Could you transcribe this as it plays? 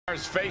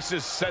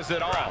Faces says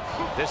it all.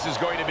 This is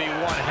going to be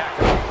one heck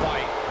of a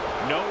fight.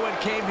 No one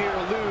came here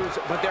to lose,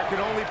 but there can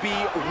only be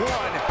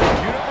one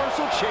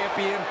Universal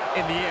Champion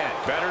in the end.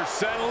 Better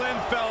settle in,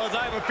 fellas.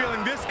 I have a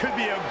feeling this could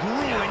be a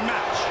grueling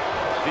match.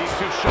 These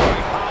two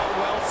showing how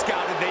well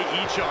scouted they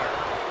each are.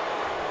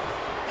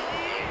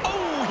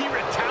 Oh, he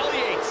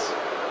retaliates.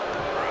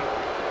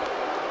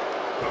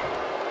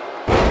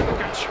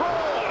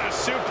 Control on a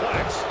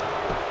suplex.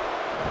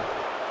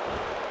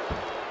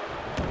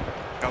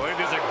 Oh, look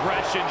at his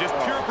aggression, just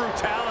pure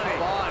brutality.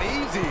 Come on,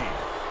 easy.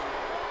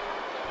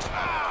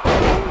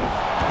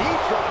 Knee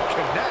drop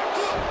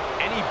connects,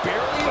 and he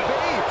barely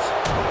evades.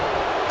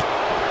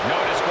 No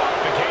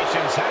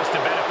disqualifications has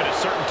to benefit a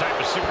certain type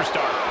of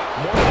superstar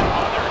more than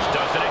others,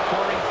 doesn't it,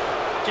 Corey?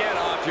 Get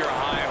off your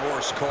high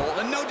horse, Cole.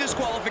 And no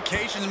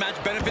disqualifications match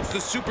benefits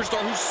the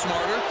superstar who's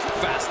smarter,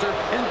 faster,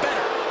 and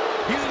better.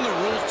 Using the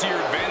rules to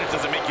your advantage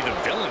doesn't make you the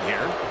villain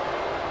here.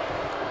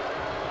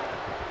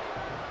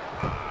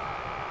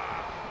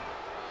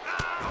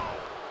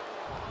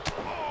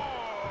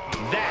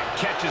 That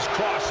catches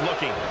Kross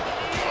looking.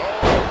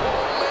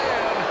 Oh,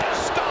 man.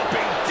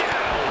 Stomping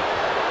down.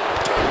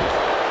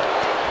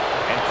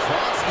 And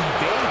Kross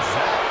evades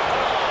that.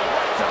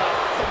 Oh, right to the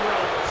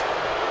throat.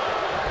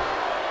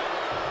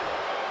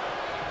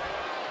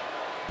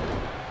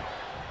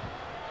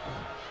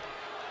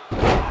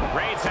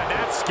 Reigns had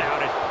that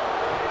scouted.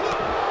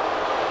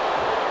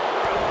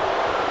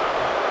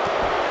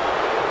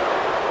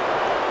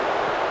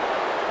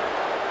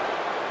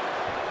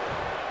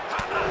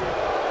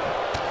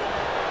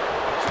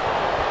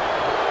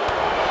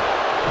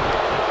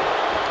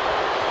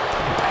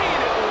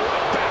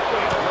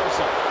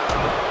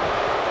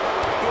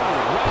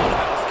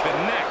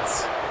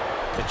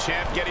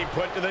 Champ getting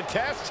put to the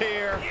test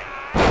here. A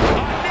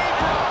knee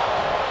drop.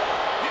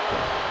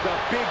 The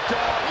big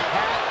dog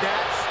had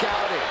that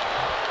scouted.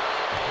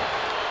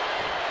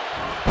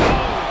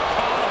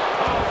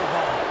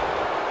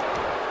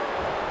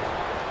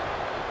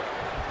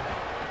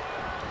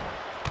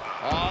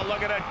 Oh,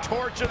 look at a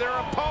torch of their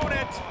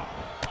opponent.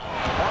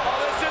 Oh,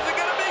 this isn't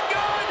going to be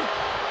good.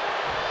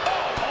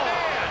 Oh,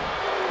 man.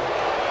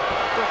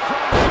 The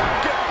cross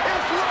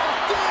is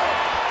locked in.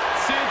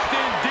 Cinched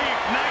in deep,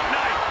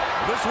 night-night.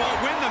 This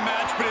won't win the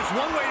match, but it's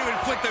one way to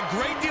inflict a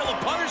great deal of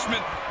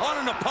punishment on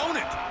an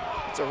opponent.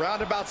 It's a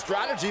roundabout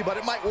strategy, but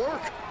it might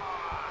work.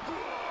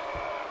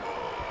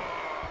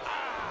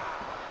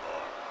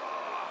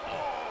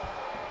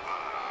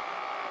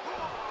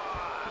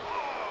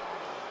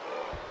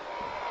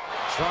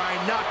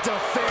 Trying not to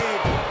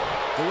fade.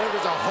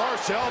 Delivers a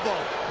harsh elbow.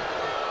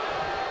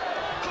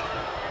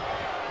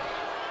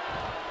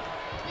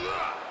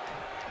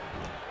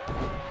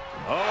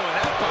 Oh, and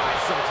that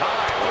buys some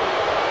time.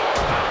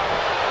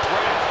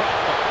 Right across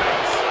the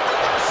face.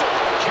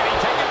 Can he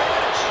take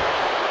advantage?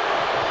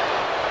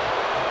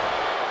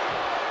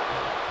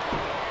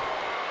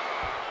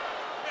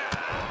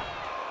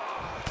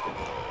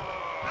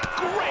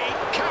 Great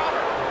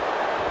counter.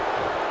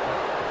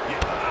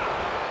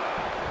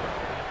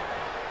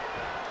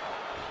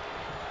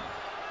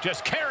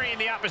 Just carrying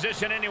the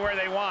opposition anywhere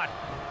they want.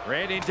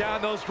 Raining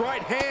down those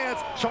right hands,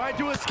 trying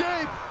to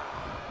escape.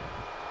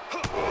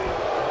 There's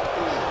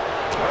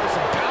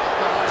some power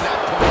behind that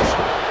punch.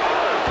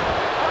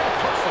 Right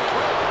across the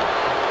throat.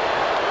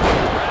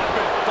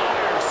 Rapid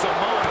fire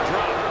Samoan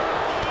drop.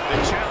 The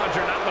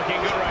challenger not looking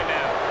good right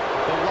now.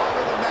 The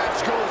longer the match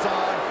goes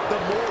on, the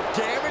more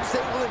damage they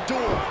will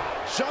endure,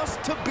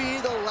 just to be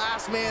the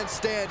last man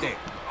standing.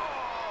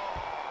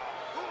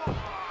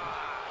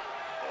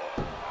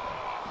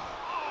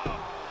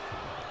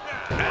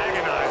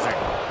 Agonizing.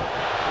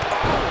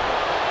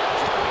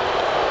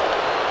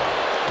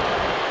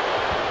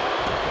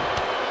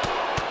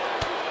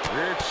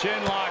 Rear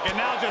chin lock, and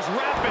now just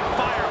rapid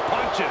fire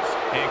punches.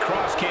 And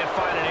Kross can't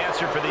find an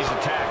answer for these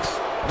attacks.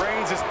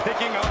 Reigns is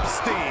picking up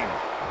steam.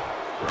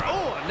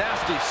 Oh, a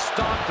nasty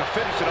stomp to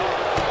finish it off.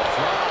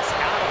 Kross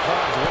out of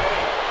harm's way.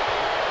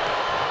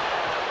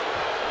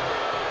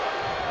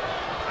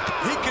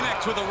 He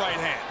connects with the right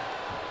hand.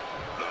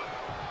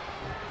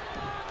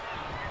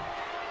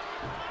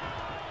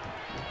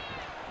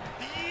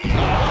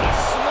 What a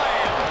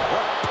slam.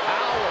 What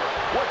power.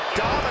 What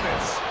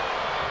dominance.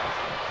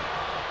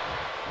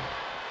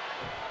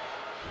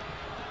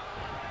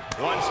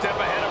 One step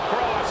ahead of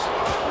Kross.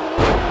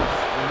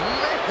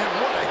 Man,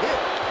 what a hit.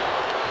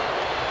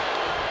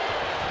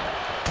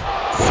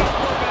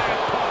 Superman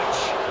punch.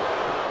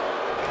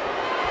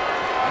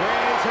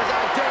 Reigns has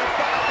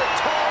identified the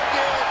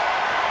target.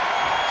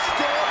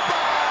 Stand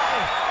by.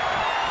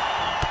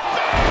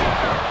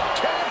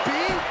 Can it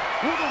be?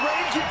 Will the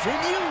reign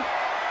continue?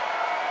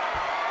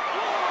 1,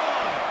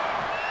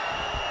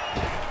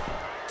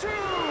 2,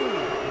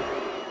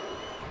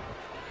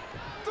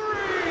 3,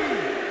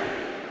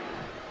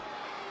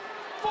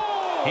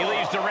 4. He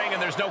leaves the ring,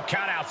 and there's no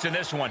countouts in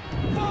this one. 5,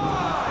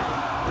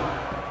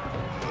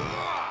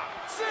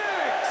 6.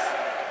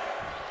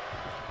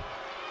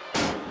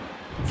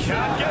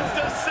 Count gets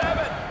to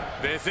 7.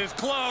 This is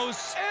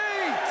close. 8,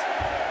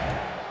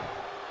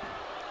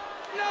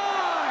 9.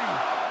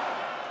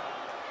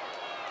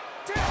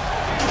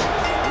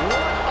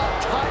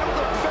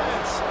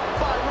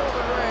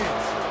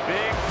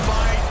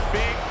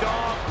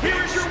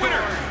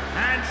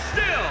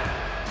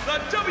 the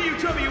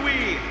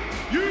WWE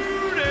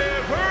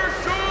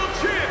Universal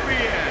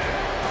Champion,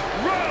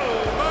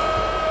 Roman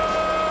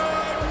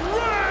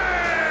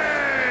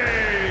Reigns!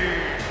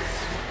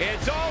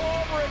 It's all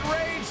over and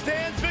Reigns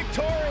stands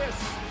victorious.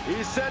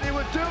 He said he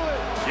would do it.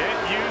 Get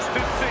used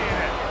to seeing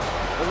it.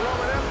 The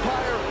Roman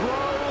Empire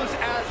grows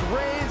as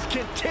Reigns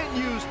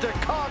continues to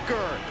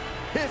conquer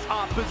his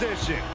opposition.